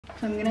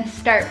So I'm gonna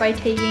start by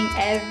taking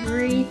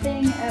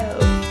everything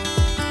out.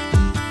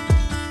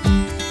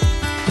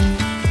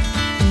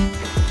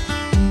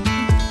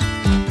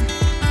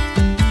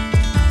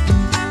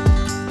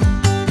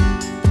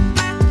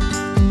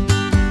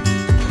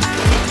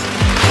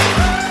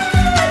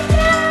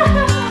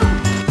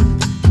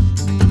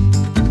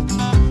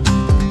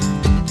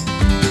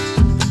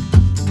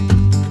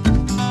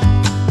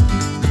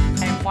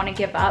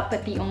 Give up,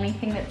 but the only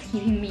thing that's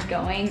keeping me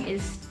going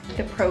is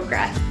the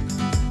progress.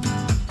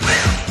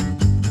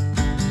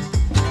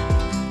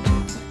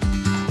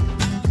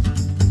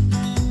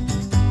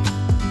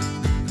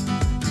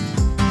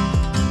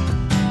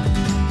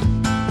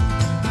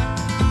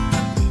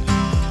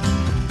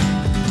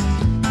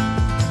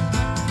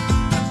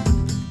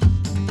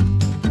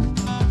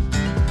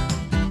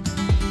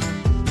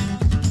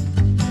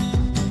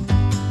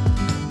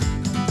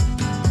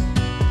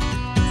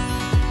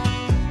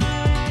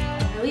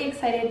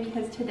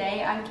 Because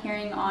today I'm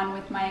carrying on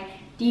with my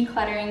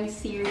decluttering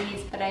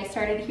series that I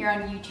started here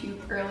on YouTube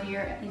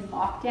earlier in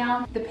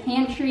lockdown. The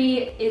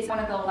pantry is one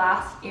of the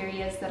last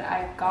areas that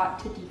I've got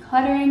to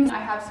decluttering. I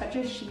have such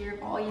a sheer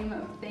volume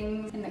of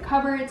things in the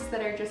cupboards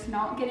that are just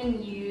not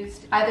getting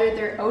used. Either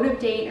they're out of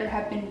date or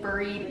have been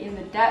buried in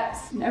the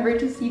depths, never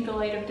to see the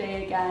light of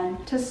day again.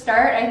 To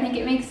start, I think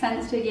it makes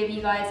sense to give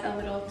you guys a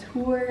little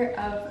tour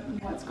of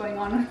what's going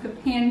on with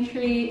the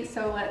pantry,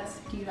 so let's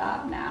do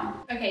that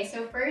now. Okay,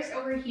 so first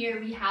over here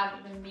we have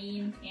the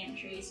main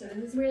pantry. So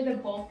this is where the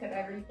bulk of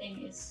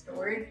everything is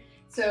stored.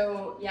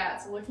 So yeah,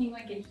 it's looking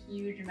like a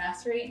huge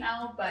mess right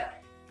now,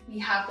 but we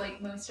have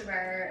like most of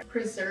our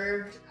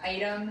preserved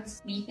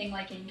items, anything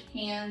like in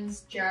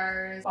cans,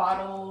 jars,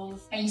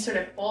 bottles, any sort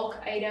of bulk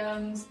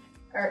items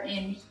are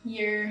in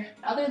here.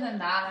 Other than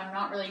that, I'm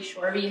not really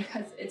sure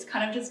because it's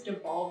kind of just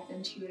devolved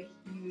into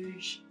a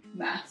huge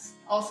mess.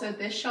 Also,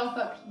 this shelf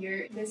up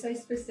here, this I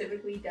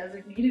specifically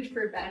designated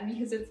for Ben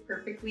because it's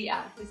perfectly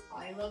at his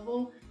eye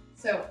level.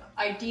 So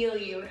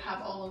ideally it would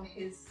have all of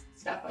his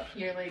stuff up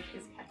here, like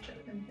his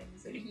ketchup and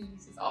things that he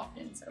uses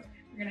often. So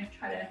we're gonna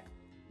try to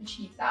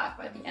achieve that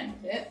by the end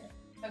of it.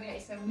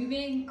 Okay, so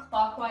moving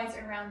clockwise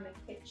around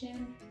the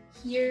kitchen,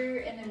 here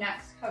in the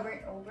next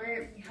cupboard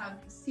over, we have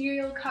the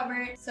cereal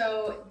cupboard.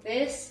 So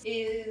this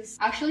is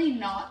actually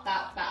not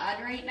that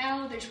bad right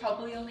now. There's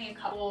probably only a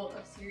couple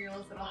of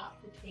cereals that I'll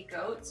have to take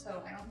out.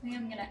 So I don't think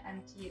I'm gonna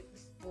empty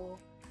this whole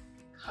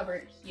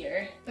cupboard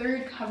here.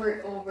 Third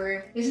cupboard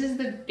over, this is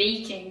the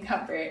baking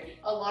cupboard.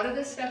 A lot of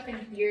the stuff in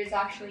here is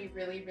actually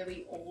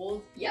really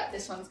old. Yeah,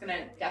 this one's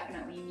gonna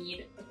definitely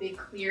need a big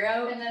clear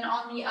out. And then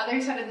on the other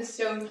side of the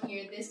stove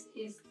here, this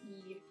is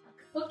the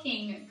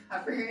cooking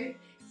cupboard.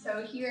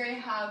 So here I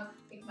have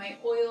like my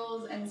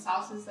oils and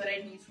sauces that I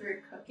use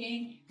for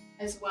cooking,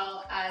 as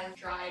well as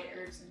dried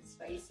herbs and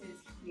spices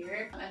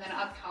here. And then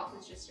up top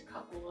is just a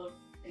couple of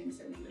things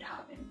that we would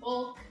have in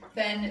bulk.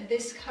 Then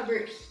this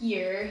cupboard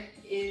here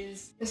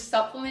is the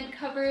supplement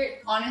cupboard.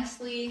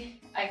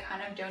 Honestly, I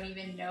kind of don't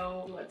even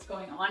know what's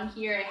going on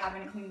here. I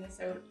haven't cleaned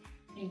this out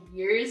in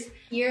years.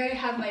 Here I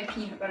have my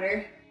peanut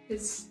butter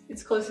because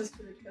it's closest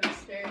to the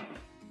toaster,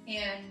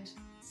 and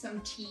some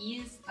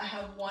teas. I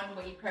have one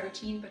whey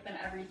protein, but then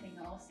everything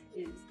else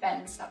is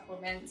Ben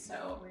supplements,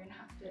 so we're gonna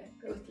have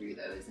to go through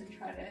those and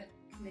try to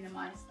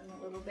minimize them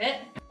a little bit.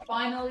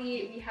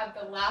 Finally, we have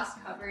the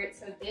last cupboard.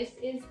 So this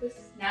is the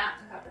snack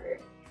cupboard,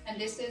 and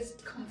this is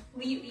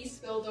completely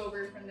spilled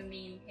over from the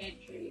main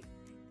pantry.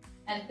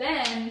 And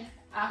then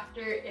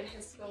after it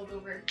has spilled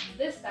over from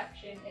this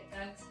section, it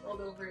then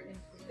spilled over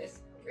into this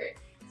cupboard.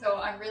 So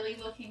I'm really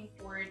looking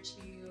forward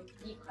to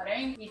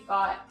decluttering. We've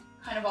got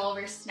kind of all of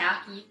our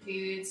snacky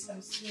foods,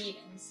 some sweet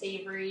and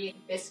savory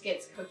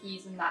biscuits,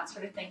 cookies, and that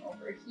sort of thing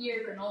over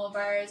here, granola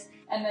bars.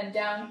 And then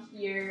down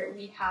here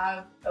we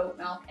have oat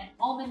milk and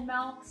almond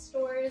milk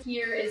stores.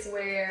 Here is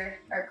where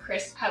our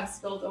crisps have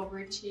spilled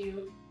over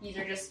to. These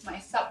are just my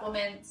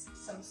supplements,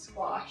 some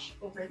squash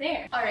over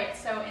there. All right,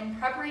 so in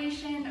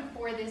preparation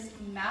for this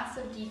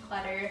massive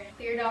declutter,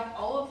 cleared off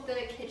all of the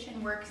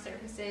kitchen work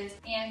surfaces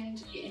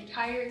and the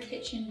entire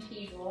kitchen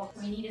table.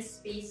 We need a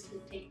space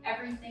to take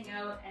everything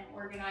out and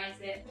organize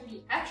it. To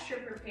be extra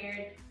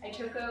prepared, I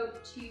took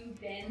out 2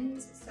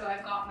 bins. So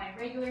I've got my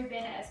regular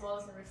bin as well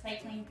as the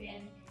recycling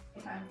bin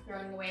if I'm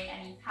throwing away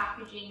any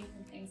packaging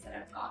and things that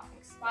I've got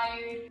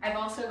expired. I've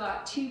also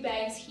got 2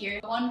 bags here,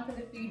 one for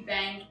the food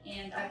bank,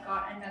 and I've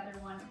got another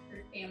one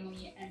for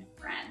family and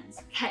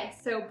friends. Okay,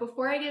 so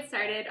before I get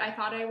started, I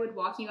thought I would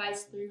walk you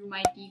guys through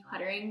my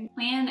decluttering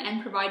plan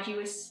and provide you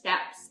with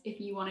steps if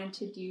you wanted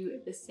to do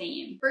the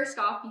same. First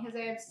off, because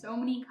I have so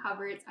many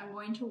cupboards, I'm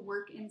going to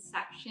work in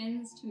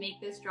sections to make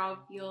this job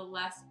feel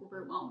less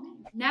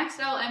overwhelming.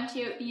 Next, I'll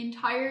empty out the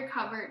entire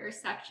cupboard or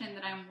section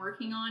that I'm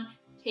working on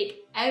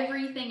take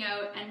everything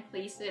out and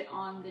place it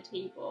on the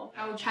table.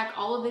 I will check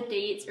all of the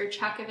dates or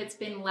check if it's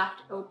been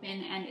left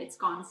open and it's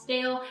gone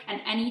stale, and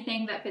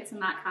anything that fits in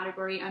that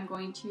category I'm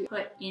going to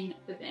put in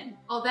the bin.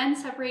 I'll then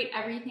separate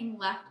everything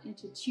left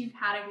into 2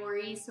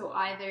 categories, so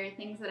either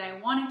things that I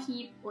want to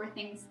keep or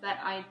things that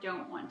I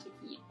don't want to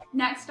keep.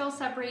 Next, I'll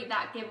separate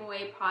that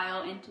giveaway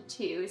pile into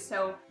 2.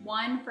 So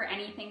one for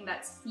anything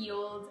that's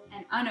sealed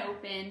and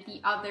unopened, the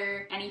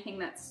other anything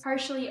that's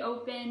partially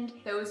opened.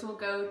 Those will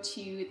go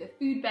to the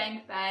food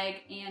bank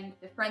bag and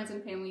the friends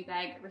and family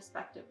bag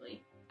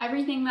respectively.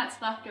 Everything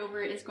that's left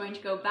over is going to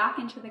go back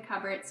into the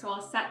cupboard, so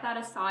I'll set that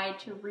aside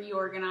to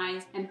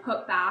reorganize and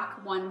put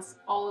back once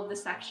all of the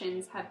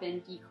sections have been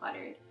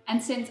decluttered.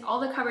 And since all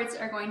the cupboards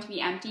are going to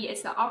be empty,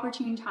 it's the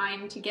opportune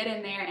time to get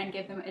in there and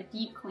give them a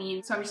deep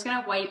clean. So I'm just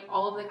gonna wipe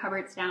all of the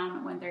cupboards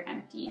down when they're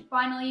empty.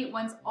 Finally,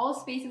 once all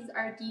spaces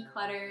are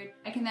decluttered,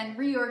 I can then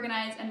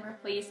reorganize and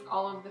replace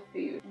all of the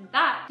food. And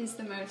that is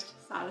the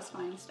most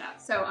satisfying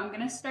step. So I'm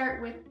gonna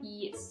start with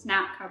the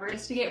snack cupboard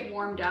just to get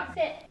warmed up.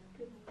 Sit.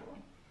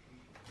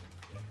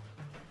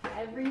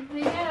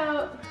 Everything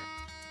out.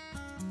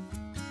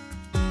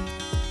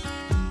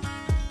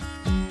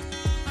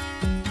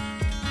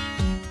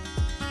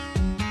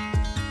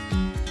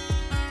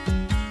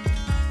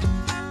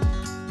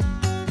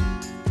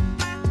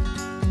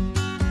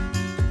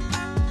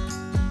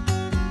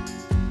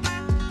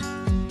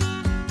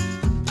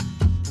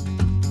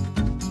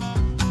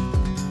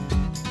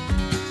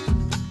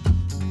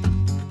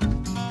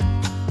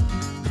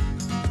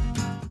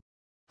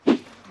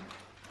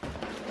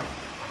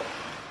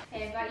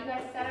 You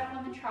guys set up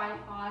on the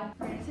tripod.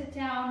 We're gonna sit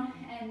down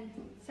and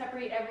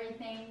separate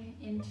everything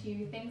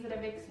into things that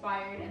have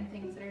expired and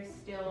things that are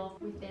still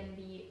within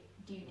the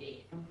due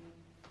date.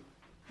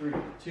 3,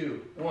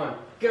 2, 1,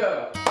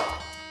 go!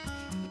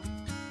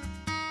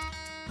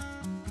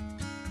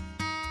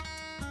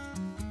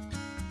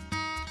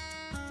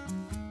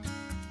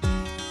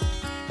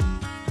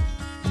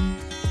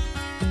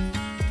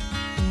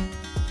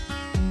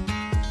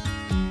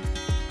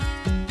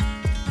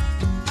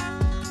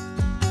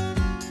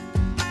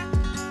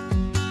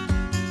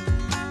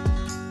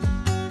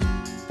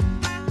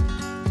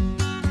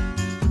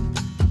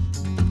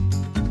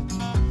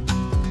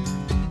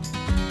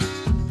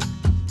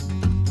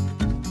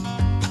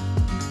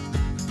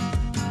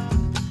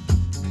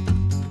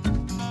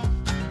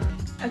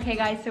 Okay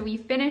guys, so we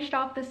finished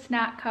off the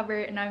snack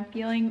cupboard and I'm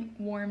feeling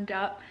warmed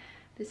up.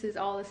 This is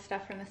all the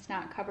stuff from the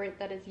snack cupboard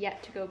that is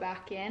yet to go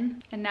back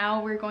in. And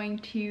now we're going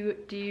to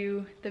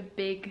do the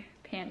big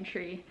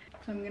pantry.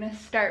 So I'm gonna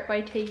start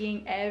by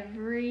taking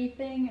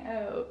everything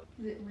out.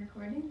 Is it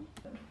recording?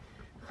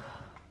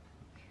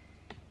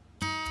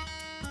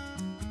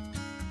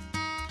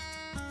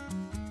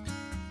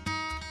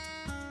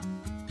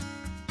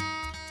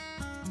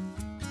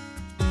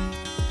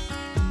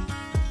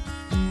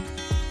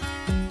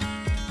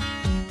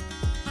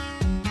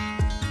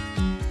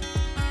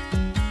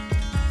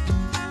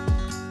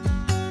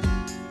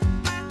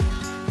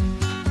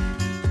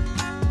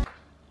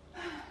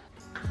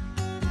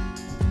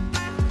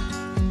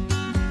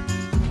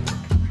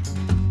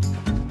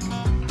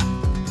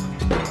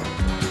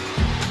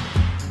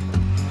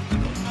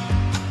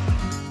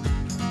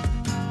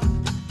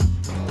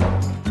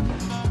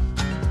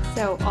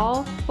 So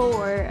all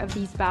 4 of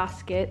these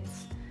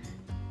baskets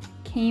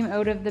came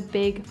out of the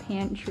big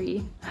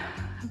pantry.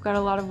 I've got a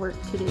lot of work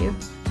to do.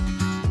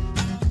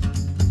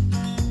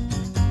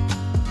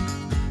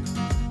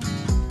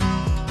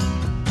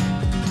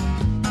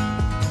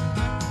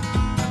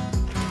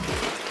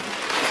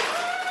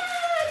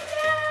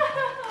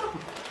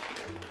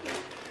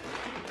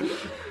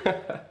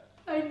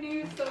 I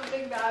knew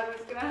something bad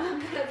was gonna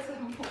happen at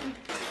some point.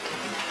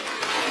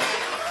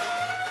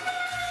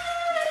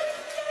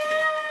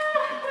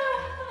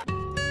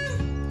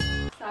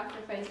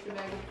 Sacrificed a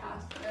bag of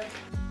pasta.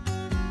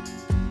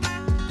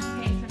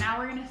 Okay, so now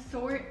we're gonna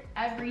sort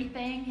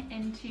everything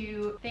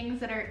into things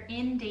that are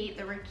in date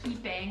that we're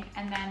keeping,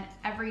 and then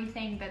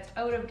everything that's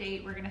out of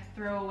date we're gonna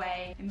throw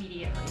away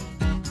immediately.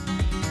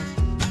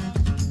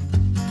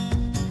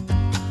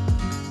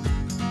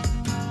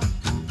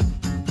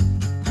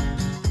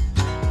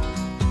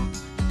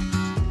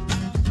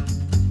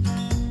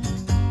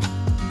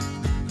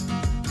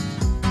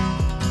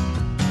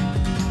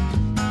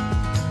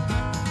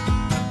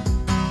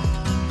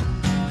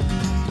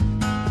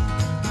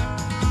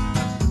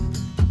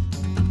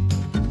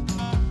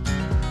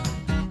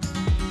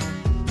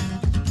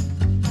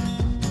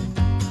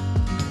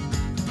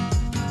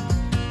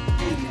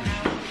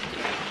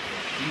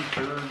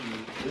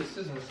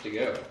 This to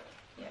go.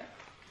 Yeah.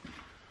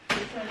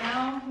 So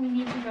now we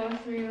need to go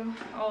through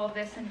all of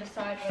this and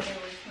decide whether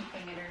we're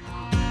keeping it or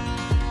not.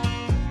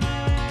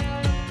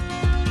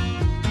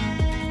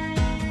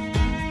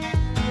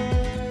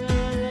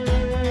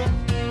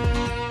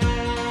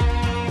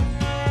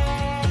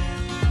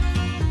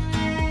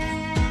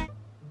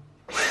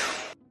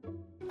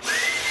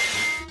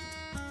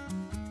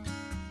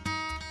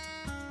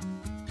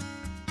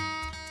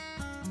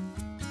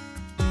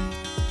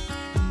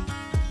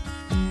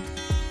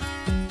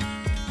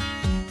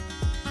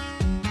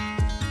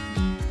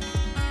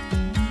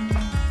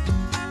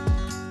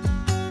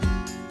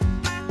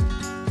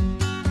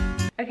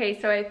 Okay,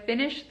 so I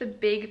finished the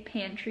big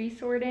pantry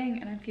sorting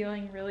and I'm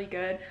feeling really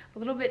good. A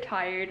little bit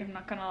tired, I'm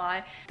not gonna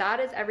lie. That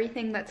is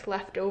everything that's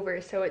left over,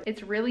 so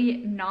it's really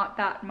not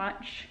that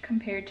much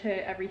compared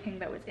to everything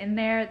that was in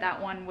there. That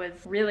one was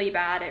really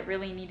bad. It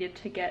really needed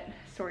to get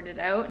sorted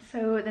out.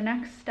 So the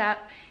next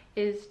step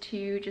is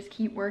to just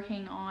keep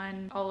working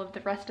on all of the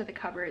rest of the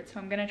cupboard. So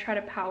I'm gonna try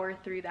to power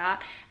through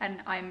that,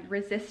 and I'm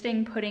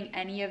resisting putting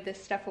any of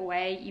this stuff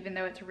away, even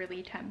though it's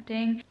really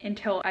tempting,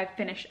 until I've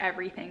finished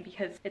everything,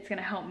 because it's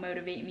gonna help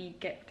motivate me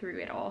get through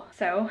it all.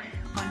 So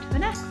on to the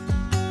next.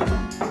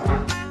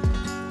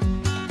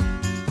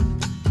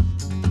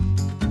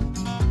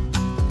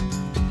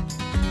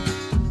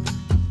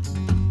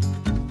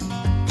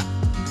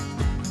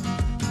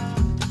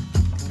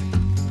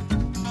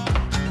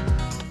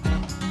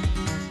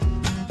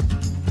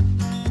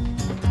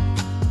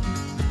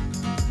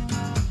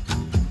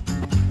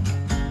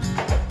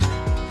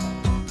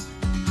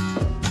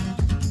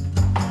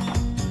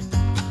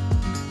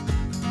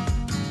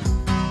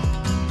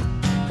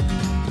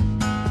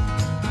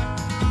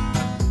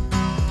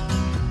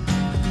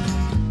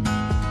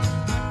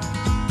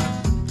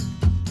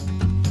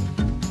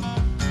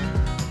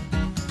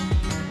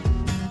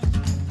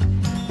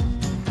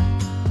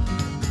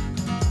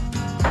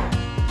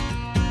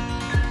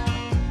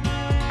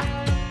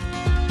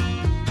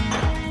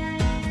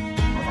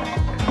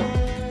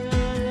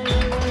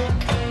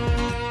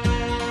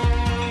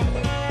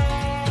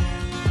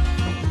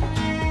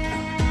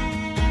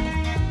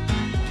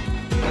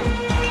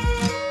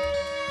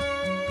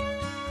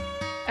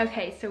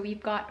 Okay, so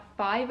we've got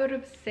 5 out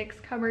of 6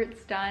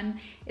 cupboards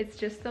done. It's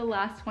just the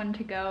last one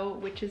to go,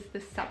 which is the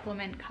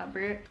supplement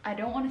cupboard. I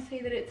don't want to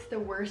say that it's the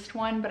worst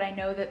one, but I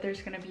know that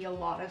there's going to be a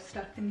lot of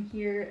stuff in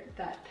here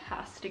that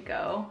has to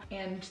go.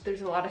 And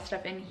there's a lot of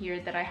stuff in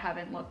here that I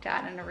haven't looked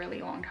at in a really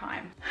long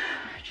time.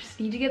 I just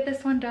need to get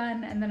this one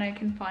done, and then I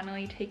can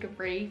finally take a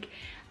break.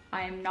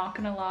 I'm not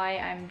gonna lie,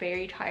 I'm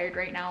very tired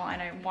right now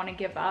and I want to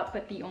give up,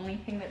 but the only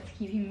thing that's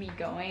keeping me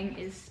going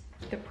is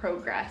the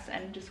progress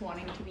and just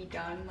wanting to be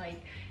done. Like,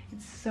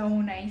 it's so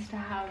nice to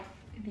have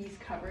these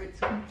cupboards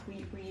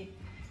completely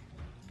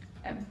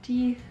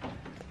empty.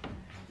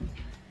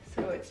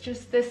 So it's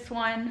just this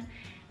one,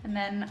 and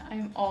then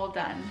I'm all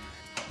done.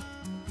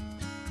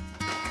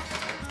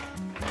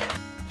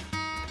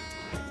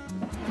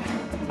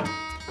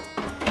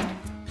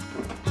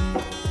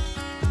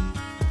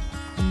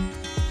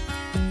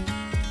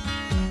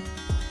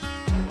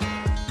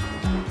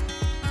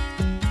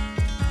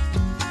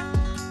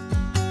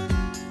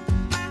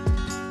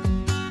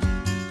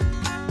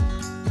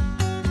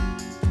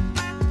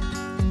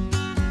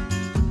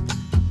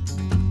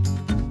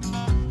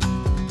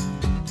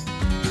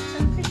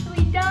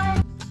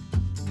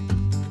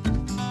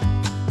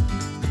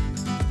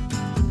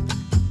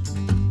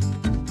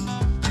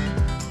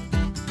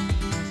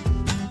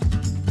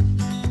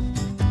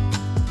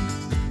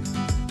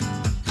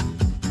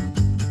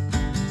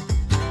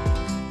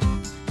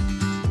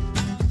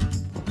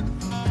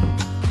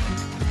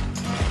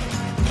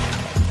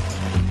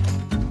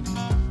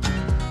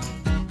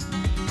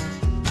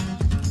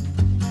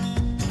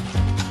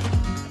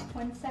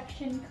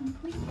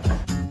 Complete.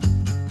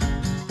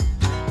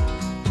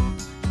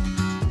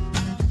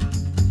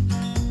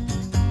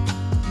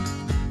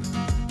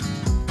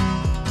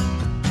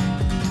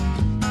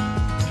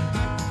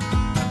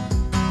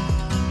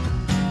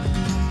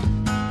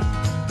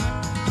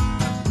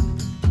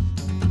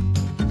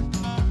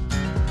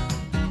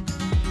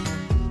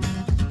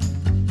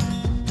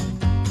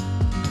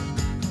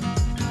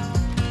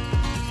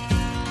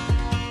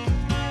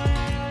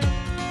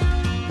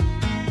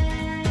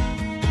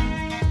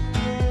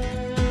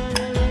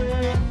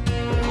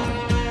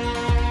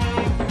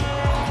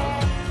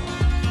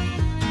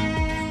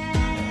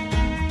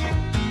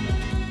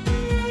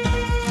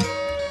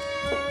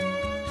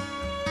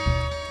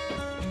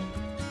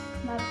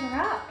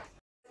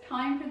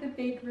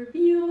 Big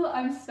reveal.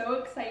 I'm so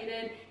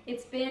excited.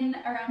 It's been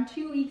around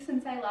 2 weeks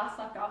since I last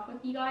left off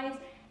with you guys,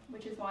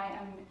 which is why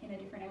I'm in a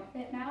different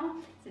outfit now.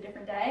 It's a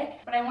different day,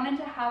 but I wanted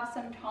to have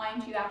some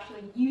time to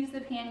actually use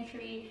the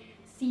pantry,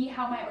 see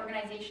how my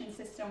organization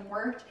system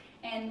worked,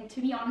 and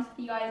to be honest with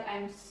you guys,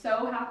 I'm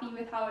so happy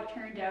with how it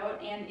turned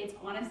out, and it's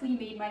honestly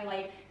made my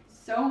life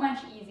so much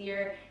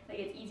easier. Like,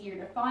 it's easier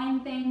to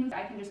find things.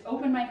 I can just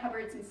open my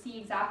cupboards and see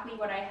exactly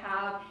what I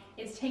have.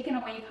 It's taken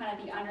away kind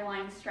of the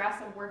underlying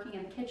stress of working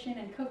in the kitchen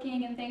and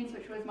cooking and things,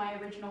 which was my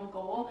original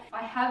goal.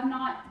 I have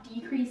not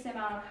decreased the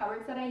amount of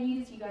cupboards that I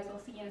use, you guys will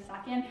see in a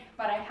second,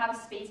 but I have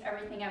spaced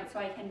everything out so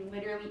I can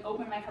literally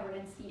open my cupboard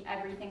and see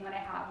everything that I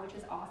have, which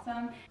is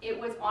awesome. It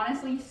was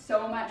honestly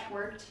so much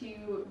work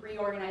to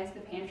reorganize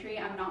the pantry,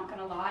 I'm not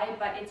gonna lie,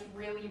 but it's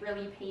really,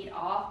 really paid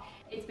off.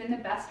 It's been the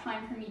best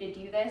time for me to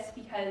do this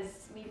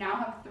because we now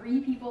have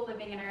 3 people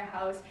living in our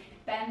house.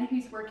 Ben,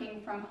 who's working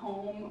from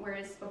home,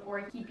 whereas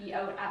before he'd be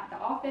out at the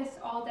office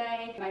all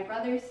day. My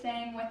brother's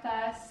staying with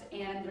us,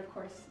 and of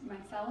course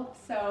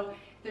myself. So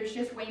there's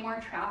just way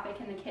more traffic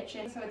in the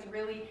kitchen, so it's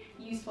really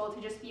useful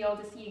to just be able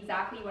to see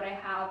exactly what I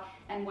have,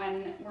 and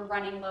when we're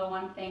running low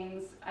on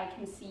things, I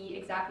can see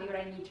exactly what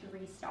I need to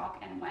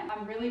restock and when.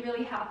 I'm really,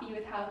 really happy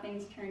with how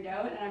things turned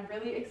out, and I'm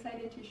really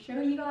excited to show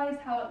you guys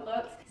how it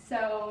looks.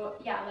 So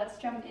yeah, let's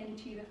jump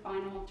into the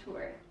final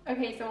tour.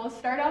 Okay, so we'll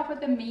start off with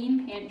the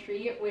main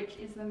pantry, which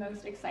is the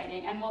most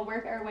exciting, and we'll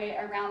work our way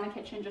around the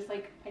kitchen just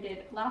like I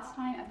did last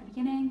time at the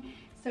beginning.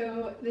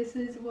 So this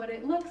is what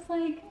it looks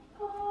like.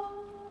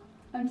 Oh,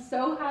 I'm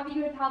so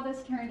happy with how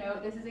this turned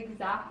out. This is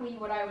exactly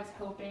what I was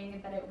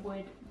hoping that it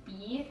would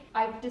be.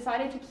 I've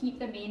decided to keep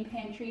the main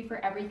pantry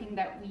for everything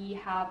that we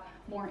have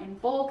more in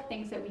bulk,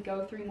 things that we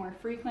go through more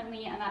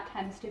frequently, and that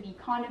tends to be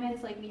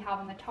condiments like we have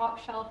on the top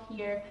shelf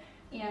here,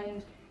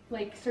 and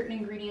like certain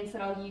ingredients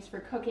that I'll use for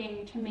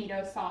cooking,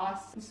 tomato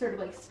sauce, sort of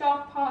like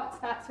stock pots,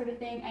 that sort of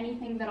thing.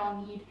 Anything that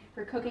I'll need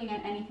for cooking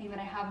and anything that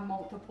I have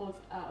multiples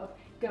of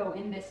go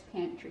in this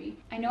pantry.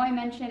 I know I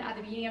mentioned at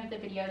the beginning of the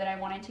video that I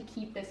wanted to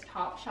keep this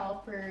top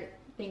shelf for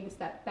things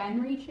that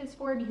Ben reaches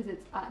for because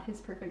it's at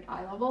his perfect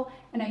eye level,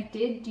 and I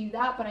did do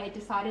that, but I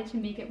decided to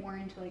make it more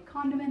into like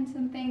condiments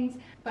and things.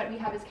 But we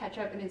have his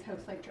ketchup and his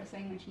house like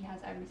dressing, which he has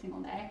every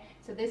single day,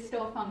 so this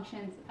still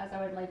functions as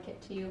I would like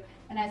it to.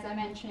 And as I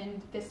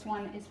mentioned, this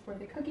one is for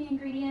the cooking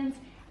ingredients,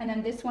 and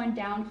then this one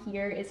down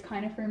here is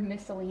kind of for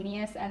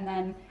miscellaneous, and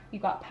then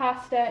we've got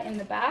pasta in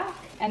the back,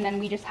 and then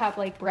we just have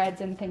like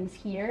breads and things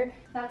here.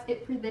 That's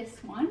it for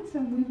this one. So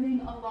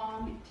moving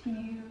along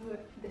to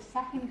the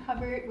second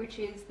cupboard, which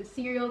is the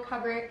cereal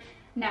cupboard.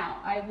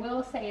 Now, I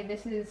will say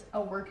this is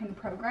a work in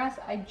progress.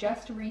 I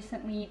just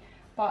recently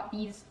bought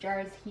these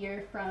jars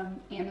here from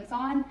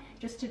Amazon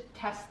just to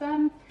test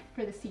them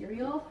for the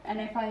cereal,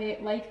 and if I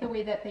like the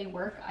way that they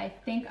work, I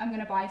think I'm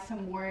gonna buy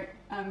some more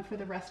for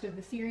the rest of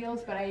the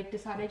cereals, but I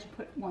decided to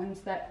put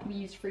ones that we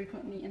use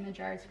frequently in the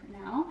jars for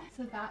now.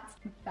 So that's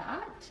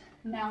that.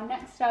 Now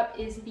next up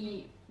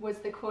was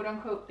the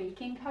quote-unquote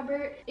baking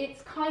cupboard.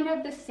 It's kind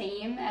of the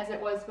same as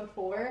it was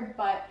before,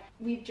 but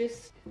we've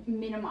just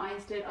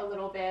minimized it a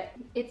little bit.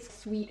 It's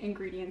sweet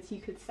ingredients, you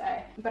could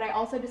say. But I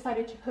also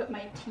decided to put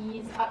my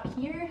teas up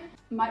here.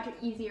 Much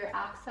easier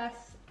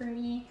access for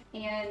me.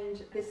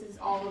 And this is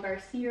all of our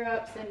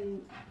syrups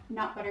and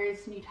nut butters,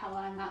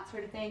 Nutella, and that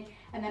sort of thing.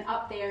 And then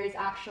up there is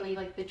actually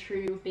like the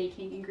true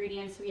baking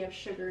ingredients. So we have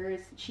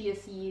sugars, chia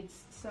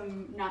seeds,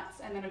 some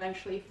nuts, and then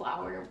eventually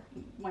flour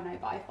when I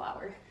buy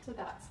flour. So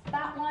that's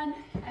that one.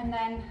 And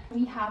then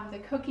we have the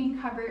cooking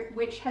cupboard,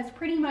 which has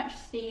pretty much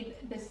stayed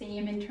the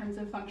same in terms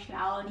of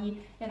functionality.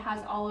 It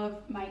has all of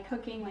my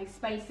cooking, like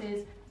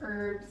spices,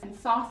 herbs, and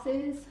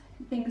sauces,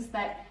 things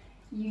that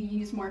you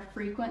use more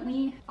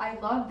frequently. I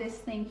love this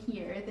thing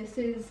here. This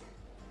is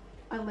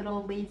a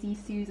little Lazy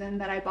Susan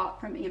that I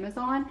bought from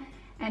Amazon,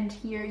 and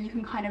here you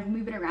can kind of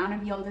move it around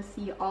and be able to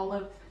see all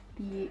of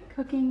the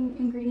cooking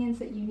ingredients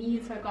that you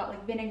need. So I've got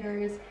like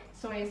vinegars,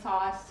 soy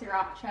sauce,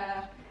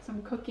 sriracha,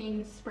 some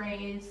cooking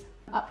sprays.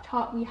 Up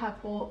top we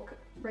have bulk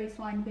rice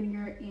wine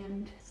vinegar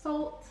and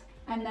salt.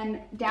 And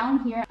then down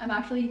here, I'm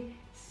actually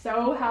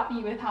so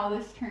happy with how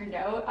this turned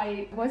out.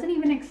 I wasn't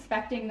even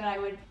expecting that I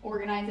would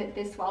organize it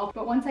this well,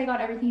 but once I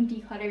got everything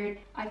decluttered,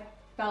 I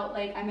felt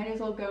like I might as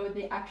well go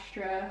the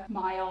extra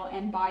mile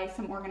and buy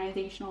some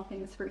organizational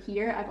things for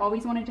here. I've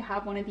always wanted to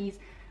have one of these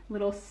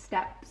little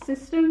step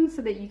systems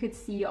so that you could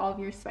see all of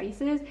your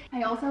spices.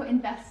 I also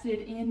invested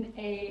in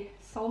a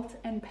salt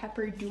and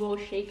pepper dual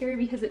shaker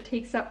because it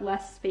takes up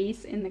less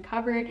space in the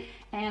cupboard,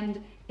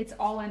 and it's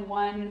all in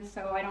one,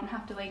 so I don't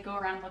have to like go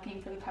around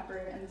looking for the pepper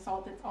and the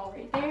salt. It's all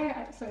right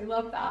there, so I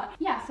love that.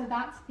 Yeah, so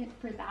that's it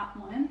for that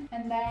one.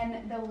 And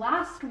then the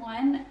last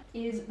one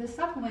is the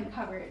supplement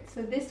cupboard.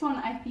 So this one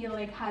I feel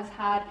like has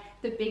had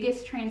the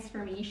biggest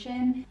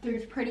transformation.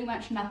 There's pretty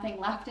much nothing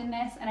left in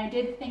this, and I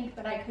did think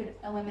that I could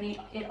eliminate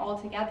it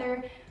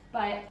altogether,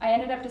 but I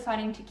ended up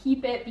deciding to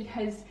keep it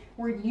because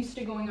we're used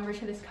to going over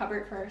to this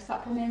cupboard for our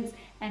supplements,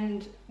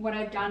 and what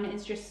I've done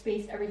is just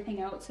space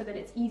everything out so that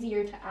it's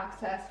easier to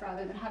access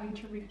rather than having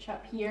to reach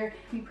up here.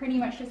 We pretty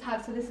much just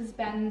have, so this is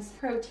Ben's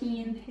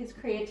protein, his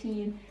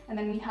creatine, and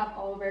then we have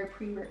all of our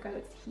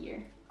pre-workouts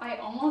here. I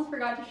almost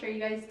forgot to show you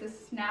guys the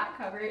snack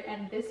cupboard,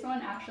 and this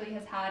one actually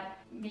has had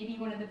maybe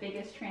one of the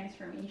biggest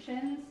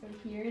transformations. So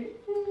here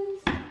it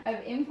is.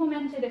 I've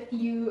implemented a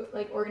few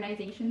like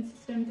organization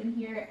systems in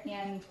here,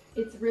 and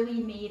it's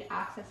really made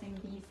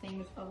accessing these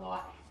things a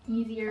lot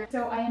easier.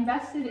 So I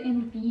invested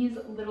in these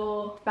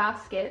little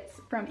baskets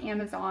from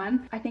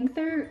Amazon. I think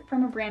they're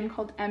from a brand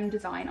called M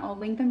Design. I'll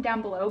link them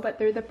down below, but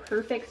they're the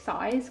perfect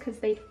size because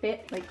they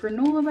fit like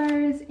granola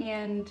bars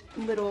and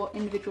little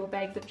individual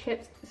bags of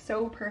chips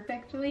so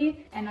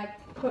perfectly. And I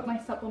put my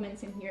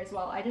supplements in here as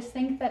well. I just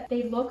think that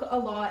they look a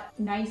lot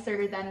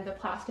nicer than the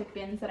plastic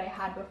bins that I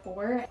had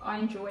before. I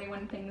enjoy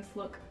when things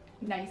look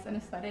nice and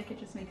aesthetic. It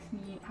just makes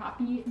me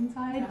happy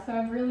inside. So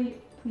I'm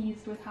really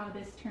pleased with how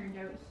this turned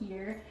out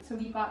here. So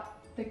we've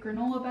got the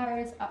granola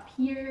bars up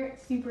here,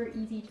 super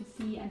easy to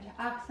see and to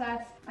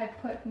access. I've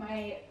put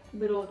my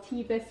little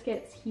tea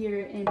biscuits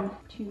here in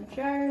 2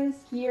 jars.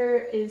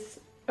 Here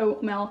is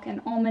oat milk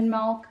and almond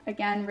milk.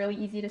 Again, really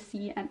easy to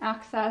see and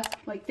access.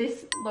 Like,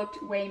 this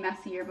looked way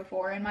messier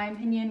before in my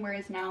opinion,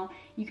 whereas now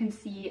you can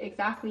see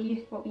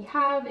exactly what we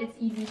have. It's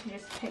easy to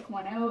just pick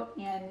one out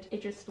and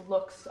it just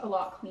looks a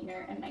lot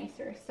cleaner and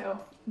nicer. So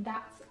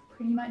that's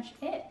pretty much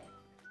it.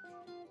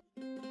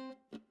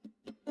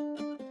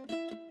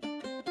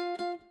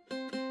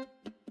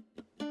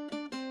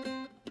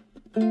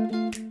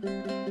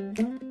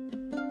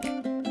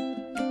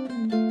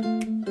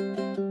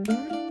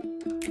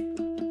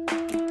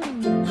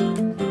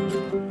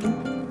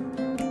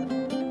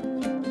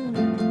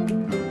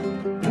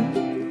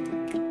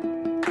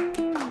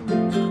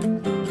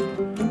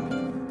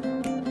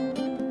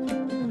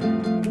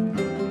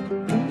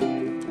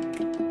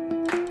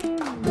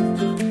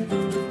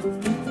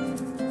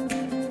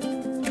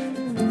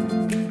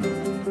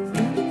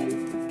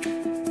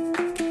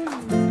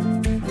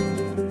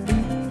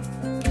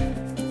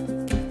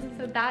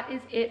 That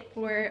is it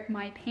for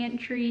my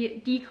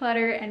pantry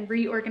declutter and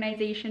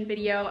reorganization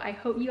video. I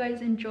hope you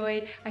guys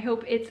enjoyed. I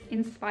hope it's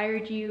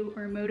inspired you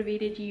or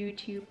motivated you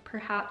to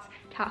perhaps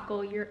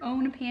tackle your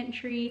own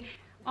pantry.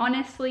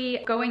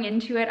 Honestly, going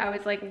into it, I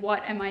was like,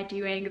 what am I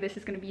doing? This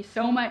is gonna be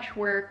so much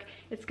work.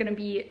 It's gonna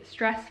be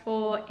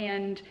stressful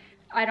and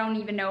I don't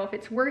even know if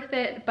it's worth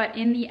it, but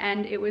in the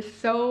end, it was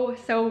so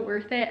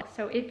worth it.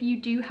 So if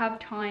you do have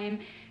time,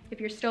 if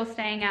you're still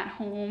staying at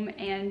home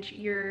and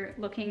you're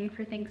looking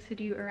for things to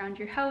do around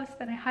your house,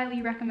 then I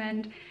highly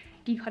recommend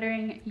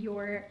decluttering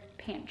your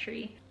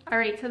pantry. All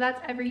right, so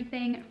that's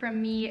everything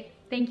from me.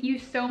 Thank you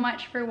so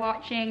much for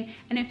watching.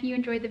 And if you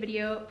enjoyed the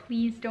video,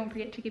 please don't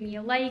forget to give me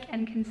a like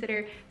and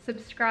consider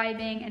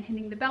subscribing and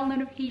hitting the bell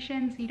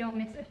notification so you don't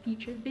miss a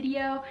future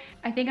video.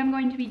 I think I'm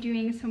going to be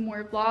doing some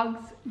more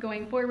vlogs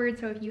going forward.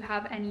 So if you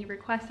have any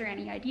requests or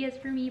any ideas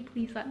for me,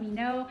 please let me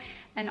know.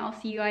 And I'll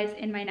see you guys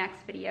in my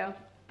next video.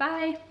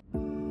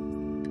 Bye.